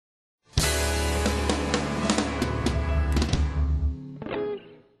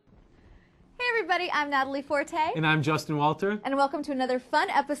everybody, I'm Natalie Forte. And I'm Justin Walter. And welcome to another fun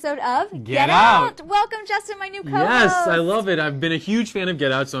episode of Get Out. Welcome, Justin, my new co-host. Yes, I love it. I've been a huge fan of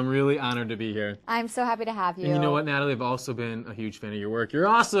Get Out, so I'm really honored to be here. I'm so happy to have you. And you know what, Natalie? I've also been a huge fan of your work. You're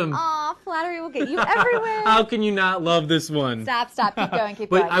awesome. Aw, flattery will get you everywhere. How can you not love this one? Stop. Keep going, keep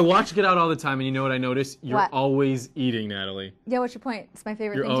going. But I watch Get Out all the time, and you know what I notice? You're always eating, Natalie. Yeah, what's your point? It's my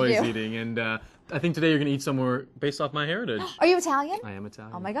favorite thing to do. You're always eating, and I think today you're going to eat somewhere based off my heritage. Are you Italian? I am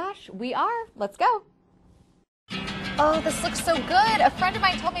Italian. Oh my gosh, we are. Let's go. Oh, this looks so good. A friend of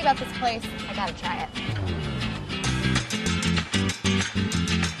mine told me about this place. I gotta try it.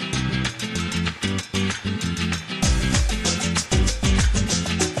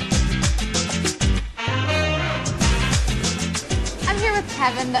 I'm here with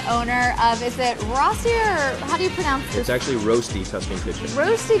Kevin, the owner of, is it Rossi or how do you pronounce this? It's actually Rosti Tuscan Kitchen.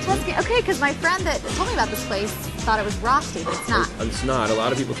 Rosti Tuscan. Okay, because my friend that told me about this place thought it was Rosti, but it's not. It's not. A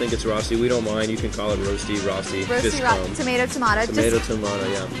lot of people think it's Rosti. We don't mind. You can call it Rosti, Rosti. Rosti, tomato. Tomato,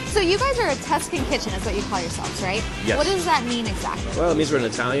 yeah. So you guys are a Tuscan kitchen is what you call yourselves, right? Yes. What does that mean exactly? Well, it means we're an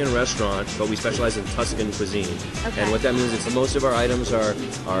Italian restaurant, but we specialize in Tuscan cuisine. Okay. And what that means is most of our items are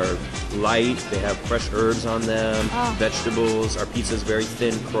light. They have fresh herbs on them, vegetables. Our pizza is very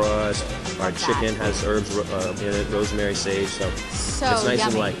thin crust. Our chicken has herbs in it, rosemary, sage. So it's nice yummy.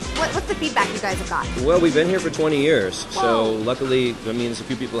 and light. What's the feedback you guys have got? Well, we've been here for 20 years, Whoa. so luckily that means a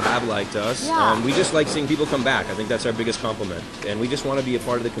few people have liked us. Yeah. We just like seeing people come back. I think that's our biggest compliment. And we just want to be a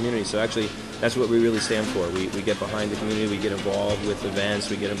part of the community. So actually, that's what we really stand for. We get behind the community. We get involved with events.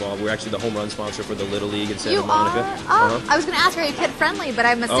 We get involved. We're actually the home run sponsor for the Little League in Santa Monica. I was going to ask, are you kid friendly? But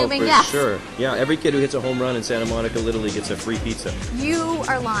I'm assuming for yes. Sure. Yeah, every kid who hits a home run in Santa Monica Little League gets a free pizza. You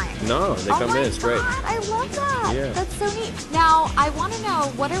are lying. No, they come in. It's great. I love that. Yeah. That's so neat. Now, I want to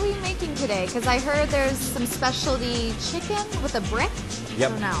know, what are we making today? Because I heard there's some specialty chicken with a brick. Yep.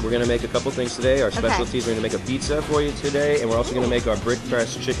 I don't know. We're going to make a couple things today. Our specialties, we're going to make a pizza for you today, and we're also going to make our brick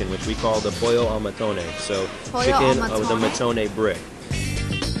pressed chicken, which we call the pollo al matone. So chicken of the matone brick.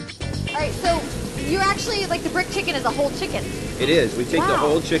 All right, so you're actually, like, the brick chicken is a whole chicken. It is. We take the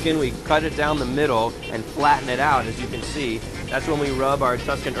whole chicken, we cut it down the middle and flatten it out, as you can see. That's when we rub our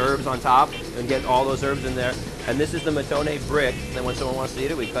Tuscan herbs on top and get all those herbs in there. And this is the matone brick. Then when someone wants to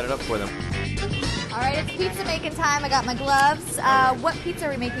eat it, we cut it up for them. All right, it's pizza making time. I got my gloves. What pizza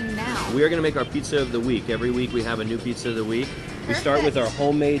are we making now? We are going to make our pizza of the week. Every week we have a new pizza of the week. We start with our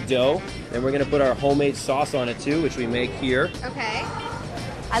homemade dough, and we're going to put our homemade sauce on it too, which we make here. Okay.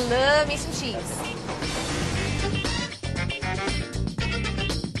 I love me some cheese.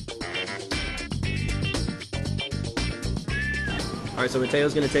 All right, so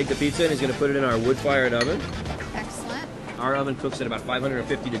Matteo's going to take the pizza and he's going to put it in our wood-fired oven. Excellent. Our oven cooks at about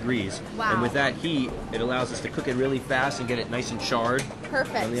 550 degrees. Wow. And with that heat, it allows us to cook it really fast and get it nice and charred.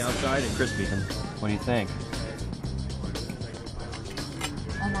 Perfect. On the outside and crispy. What do you think?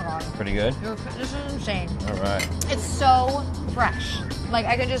 Oh my God. Pretty good? This is insane. All right. It's so fresh. Like,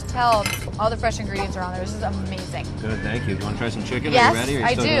 I can just tell all the fresh ingredients are on there. This is amazing. Good, thank you. You want to try some chicken? Yes, Are you ready? Or are you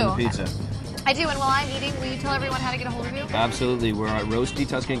I still do. doing the pizza? I do, and while I'm eating, will you tell everyone how to get a hold of you? Absolutely. We're at Rosti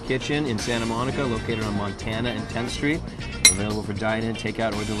Tuscan Kitchen in Santa Monica, located on Montana and 10th Street. Available for dine-in,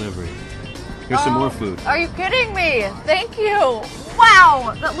 takeout, or delivery. Here's some more food. Are you kidding me? Thank you.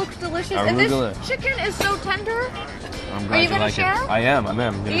 Wow, that looks delicious. And Arugula. this chicken is so tender. I'm Are glad you you gonna like share? it. I am. I'm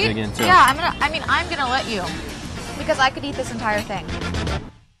gonna dig in too. Yeah, I'm gonna let you, because I could eat this entire thing.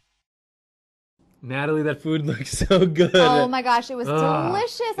 Natalie, that food looks so good. Oh my gosh, it was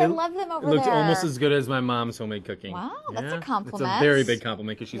delicious. I love them over there. It looks almost as good as my mom's homemade cooking. Wow, that's a It's compliment. a very big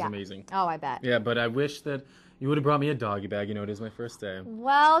compliment because she's amazing. Oh, I bet. Yeah, but I wish that you would have brought me a doggy bag. You know, it is my first day.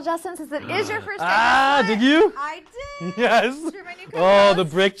 Well, Justin, since it is your first day. Did you? I did. Yes. You're my new Oh, co-host. the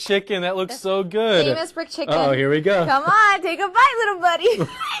brick chicken. That looks so good. Famous brick chicken. Oh, here we go. Come on, take a bite, little buddy.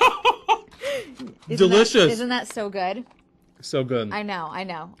 Delicious. Isn't that so good? So good. I know. I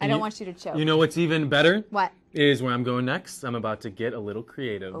don't want you to choke. You know what's even better? What? Is where I'm going next. I'm about to get a little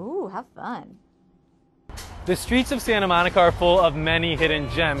creative. Ooh, have fun. The streets of Santa Monica are full of many hidden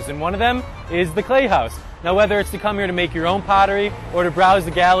gems, and one of them is the Clay House. Now, whether it's to come here to make your own pottery or to browse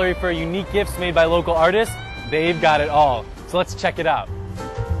the gallery for unique gifts made by local artists, they've got it all. So let's check it out.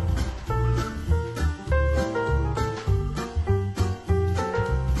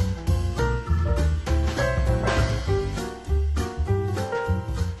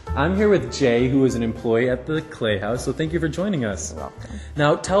 I'm here with Jay, who is an employee at the Clay House, so thank you for joining us. You're welcome.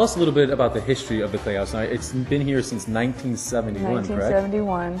 Now, tell us a little bit about the history of the Clay House. Now, it's been here since 1971, correct?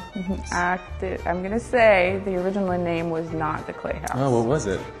 1971. I'm going to say the original name was not the Clay House. Oh, what was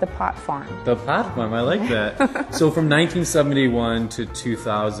it? The Pot Farm. The Pot Farm, I like that. So from 1971 to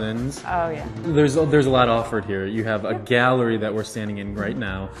 2000s, Oh, yeah. there's a lot offered here. You have a gallery that we're standing in right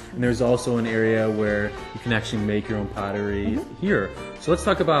now, and there's also an area where you can actually make your own pottery here. So let's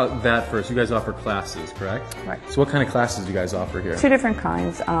talk about that first. You guys offer classes, correct? Right. So what kind of classes do you guys offer here? Two different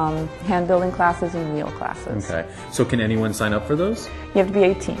kinds, hand building classes and wheel classes. Okay. So can anyone sign up for those? You have to be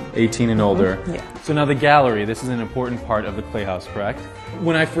 18. 18 and older. Yeah. So now the gallery, this is an important part of the Clay House, correct?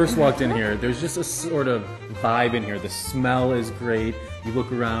 When I first walked in here, there's just a sort of vibe in here. The smell is great. You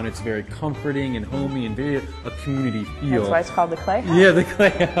look around, it's very comforting and homey and very a community feel. That's why it's called the Clay House. Yeah, the Clay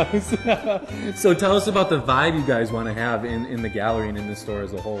House. So tell us about the vibe you guys want to have in the gallery and in the store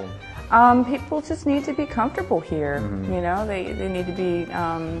as a whole. People just need to be comfortable here. You know, they need to be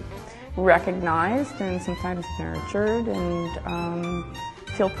recognized and sometimes nurtured and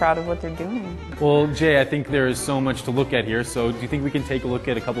feel proud of what they're doing. Well, Jay, I think there is so much to look at here, so do you think we can take a look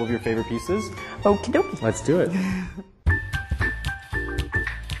at a couple of your favorite pieces? Okie dokie. Let's do it.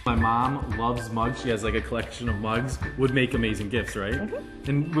 My mom loves mugs. She has like a collection of mugs. Would make amazing gifts, right?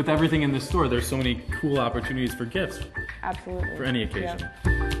 And with everything in the store, there's so many cool opportunities for gifts Absolutely. for any occasion. Yep.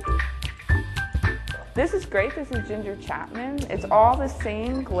 This is great. This is Ginger Chapman. It's all the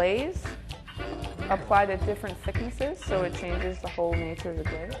same glaze applied at different thicknesses, so it changes the whole nature of the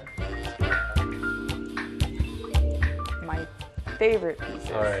glaze. My favorite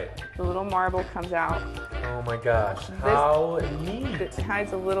pieces. All right. The little marble comes out. Oh my gosh, how neat. It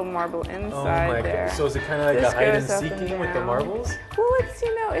hides a little marble Oh inside my there. god. So is it kind of like This a hide and goes up and seeking with the down. marbles? Well, it's,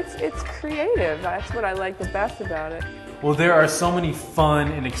 you know, it's creative. That's what I like the best about it. Well, there are so many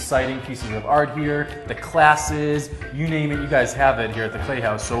fun and exciting pieces of art here. The classes, you name it, you guys have it here at the Clay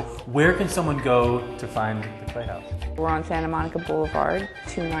House. So where can someone go to find the Clay House? We're on Santa Monica Boulevard,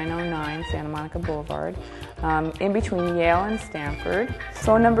 2909 Santa Monica Boulevard, in between Yale and Stanford.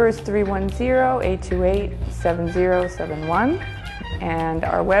 Phone number is 310-828-7071, and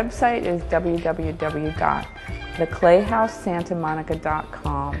our website is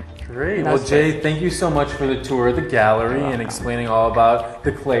www.theclayhousesantamonica.com. Great. Well, Jay, thank you so much for the tour of the gallery and explaining all about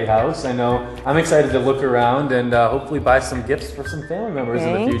the Clay House. I know I'm excited to look around and hopefully buy some gifts for some family members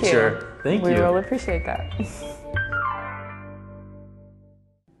in the future. Thank you. We will appreciate that.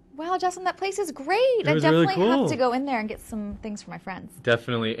 Wow, Justin, that place is great. I was definitely really cool. have to go in there and get some things for my friends.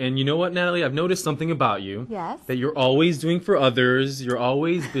 Definitely. And you know what, Natalie? I've noticed something about you. Yes? That you're always doing for others. You're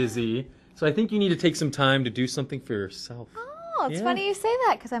always busy. So I think you need to take some time to do something for yourself. Oh, it's Yeah. funny you say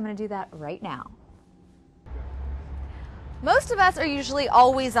that because I'm going to do that right now. Most of us are usually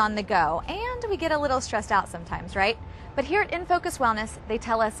always on the go, and we get a little stressed out sometimes, right? But here at In Focus Wellness, they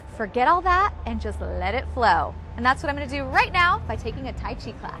tell us forget all that and just let it flow. And that's what I'm going to do right now by taking a Tai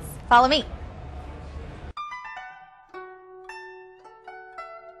Chi class. Follow me.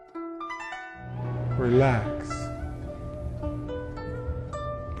 Relax.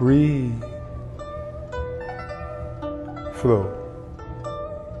 Breathe. Flow.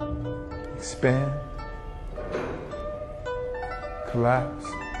 Expand. Collapse.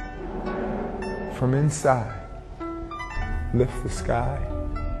 From inside, lift the sky.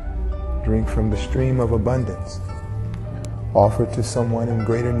 Drink from the stream of abundance. Offer to someone in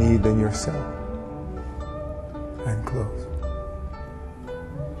greater need than yourself. And close.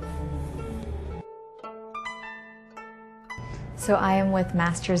 So I am with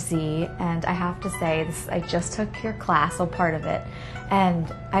Master Z, and I have to say, I just took your class, or part of it,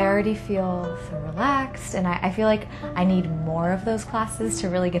 and I already feel so relaxed, and I feel like I need more of those classes to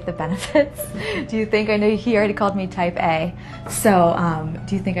really get the benefits. Do you think, I know he already called me type A, so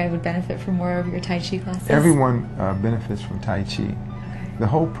do you think I would benefit from more of your Tai Chi classes? Everyone benefits from Tai Chi. The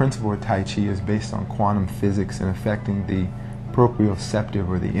whole principle of Tai Chi is based on quantum physics and affecting the proprioceptive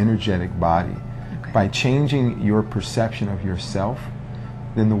or the energetic body. By changing your perception of yourself,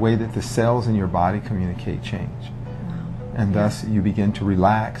 then the way that the cells in your body communicate change. And thus you begin to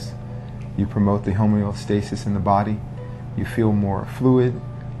relax, you promote the homeostasis in the body, you feel more fluid,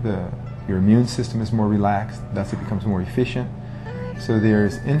 your immune system is more relaxed, thus it becomes more efficient. So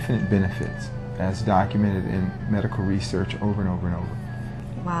there's infinite benefits as documented in medical research over and over and over.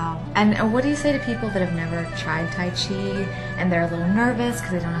 Wow. And what do you say to people that have never tried Tai Chi and they're a little nervous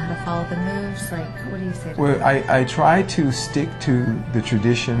because they don't know how to follow the moves? Like, what do you say to Well, them? I try to stick to the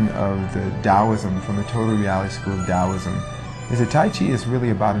tradition of the Taoism from the Total Reality School of Taoism. Is that Tai Chi is really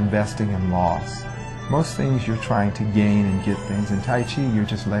about investing in loss. Most things you're trying to gain and get things. In Tai Chi, you're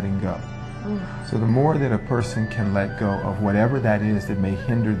just letting go. So the more that a person can let go of whatever that is that may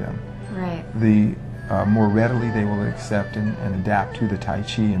hinder them, Right. the more readily they will accept and adapt to the Tai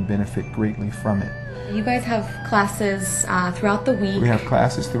Chi and benefit greatly from it. You guys have classes throughout the week. We have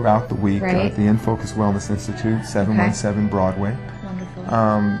classes throughout the week Right. at the Infocus Wellness Institute, 717 Broadway. Wonderful.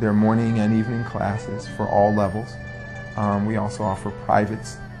 There are morning and evening classes for all levels. We also offer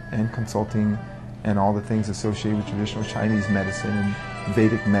privates and consulting and all the things associated with traditional Chinese medicine and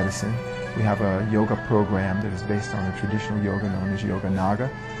Vedic medicine. We have a yoga program that is based on a traditional yoga known as Yoga Naga.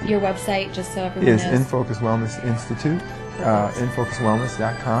 Your website, just so everyone Is knows. Infocus Wellness Institute,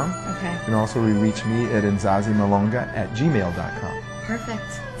 infocuswellness.com. Okay. You can also reach me at nzazimalonga@gmail.com.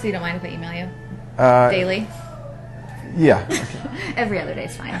 Perfect. So you don't mind if I email you Uh, daily? Yeah. Every other day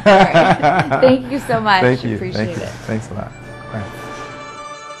is fine. All right. Thank you so much. Thank you. Appreciate Thank you. it. Thanks a lot. Bye.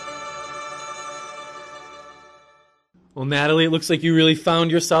 Well, Natalie, it looks like you really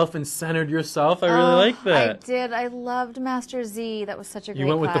found yourself and centered yourself. I really like that. I did. I loved Master Z. That was such a great You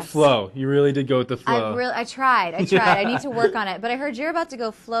went with the class. flow. You really did go with the flow. I tried. I need to work on it. But I heard you're about to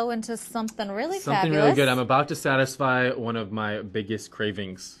go flow into something really Something fabulous. really good. I'm about to satisfy one of my biggest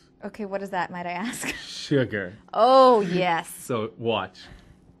cravings. Okay, what is that, might I ask? Sugar. Oh, yes. So watch.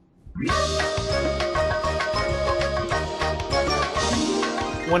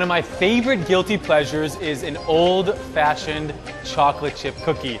 One of my favorite guilty pleasures is an old-fashioned chocolate chip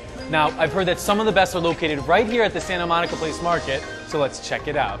cookie. Now, I've heard that some of the best are located right here at the Santa Monica Place Market, so let's check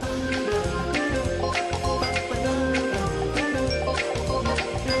it out.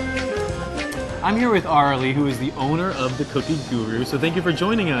 I'm here with Arlie, who is the owner of the Cookie Guru, so thank you for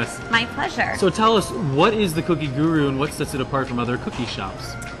joining us. My pleasure. So tell us, what is the Cookie Guru and what sets it apart from other cookie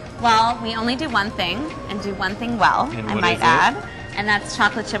shops? Well, we only do one thing and do one thing well, And I what might is it? add, and that's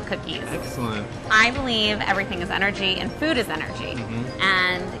chocolate chip cookies. Excellent. I believe everything is energy and food is energy.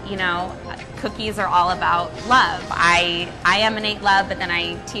 And, you know, cookies are all about love. I emanate love, but then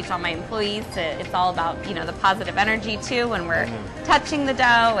I teach all my employees it's all about, you know, the positive energy too when we're touching the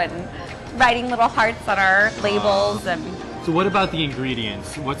dough and writing little hearts on our labels and So what about the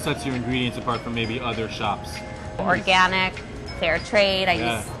ingredients? What sets your ingredients apart from maybe other shops? organic, fair trade. I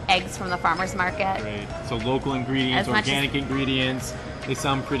Yeah. use eggs from the farmer's market. Great. So local ingredients, As much organic ingredients. They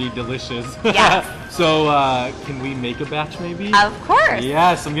sound pretty delicious. Yes. So can we make a batch maybe? Of course.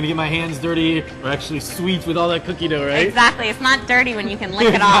 Yes, I'm gonna get my hands dirty, or actually sweet with all that cookie dough, right? Exactly. It's not dirty when you can lick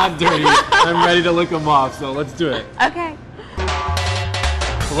it It's off. not dirty. I'm ready to lick them off, so let's do it. Okay.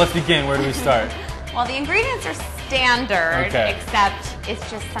 So let's begin. Where do we start? Well, the ingredients are standard, Okay. except it's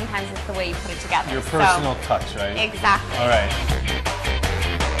just sometimes it's the way you put it together. Your So- personal touch, right? Exactly. All right.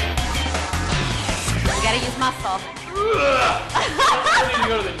 You gotta use muscle. I need to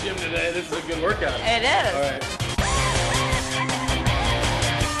go to the gym today. This is a good workout. It is. All right.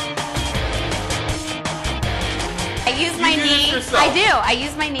 I use my do this knee. yourself? I do. I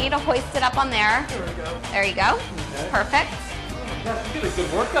use my knee to hoist it up on there. There we go. There you go. Perfect. You get a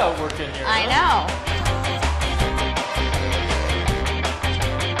good workout working here. I huh?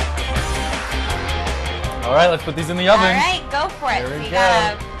 know. All right, let's put these in the oven. All right, go for it. Here So we you go.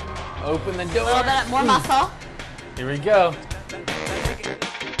 got Open the a door. little bit more muscle. Here we go.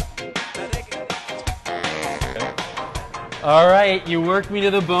 All right, you worked me to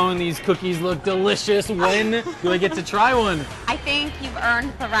the bone. These cookies look delicious. When do I get to try one? I think you've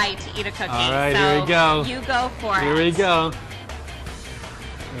earned the right to eat a cookie. All right, so here we go. You go for it. Here we go.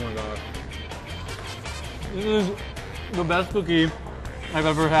 Oh my god. This is the best cookie I've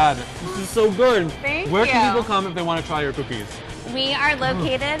ever had. This is so good. Thank Where can you. people come if they want to try your cookies? We are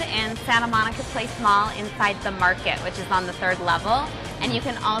located in Santa Monica Place Mall inside the market, which is on the 3rd level. And you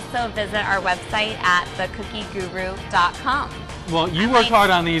can also visit our website at thecookieguru.com. Well, you I worked might- hard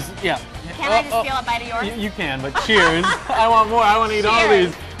on these. Yeah. Can I just steal a bite of yours? You can, but cheers. I want more. I want to eat all Cheers.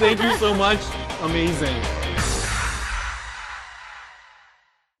 these. Thank you so much. Amazing.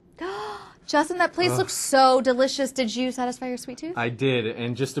 Justin, that place looks so delicious. Did you satisfy your sweet tooth? I did,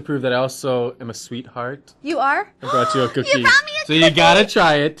 and just to prove that I also am a sweetheart, You are? I brought you a cookie. You brought me a So you gotta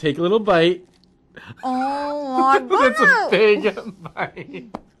try it. Take a little bite. Oh my That's a god. big bite.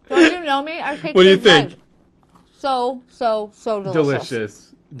 Don't you know me? I take What do you big bites. think? So delicious.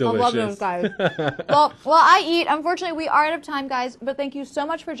 Delicious. I love those guys. well, I eat. Unfortunately, we are out of time, guys. But thank you so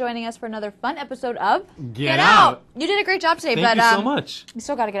much for joining us for another fun episode of Get Out. You did a great job today, Thank but you so much. we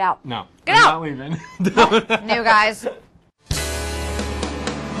still got to get out. No. Get I'm out. not leaving. New guys.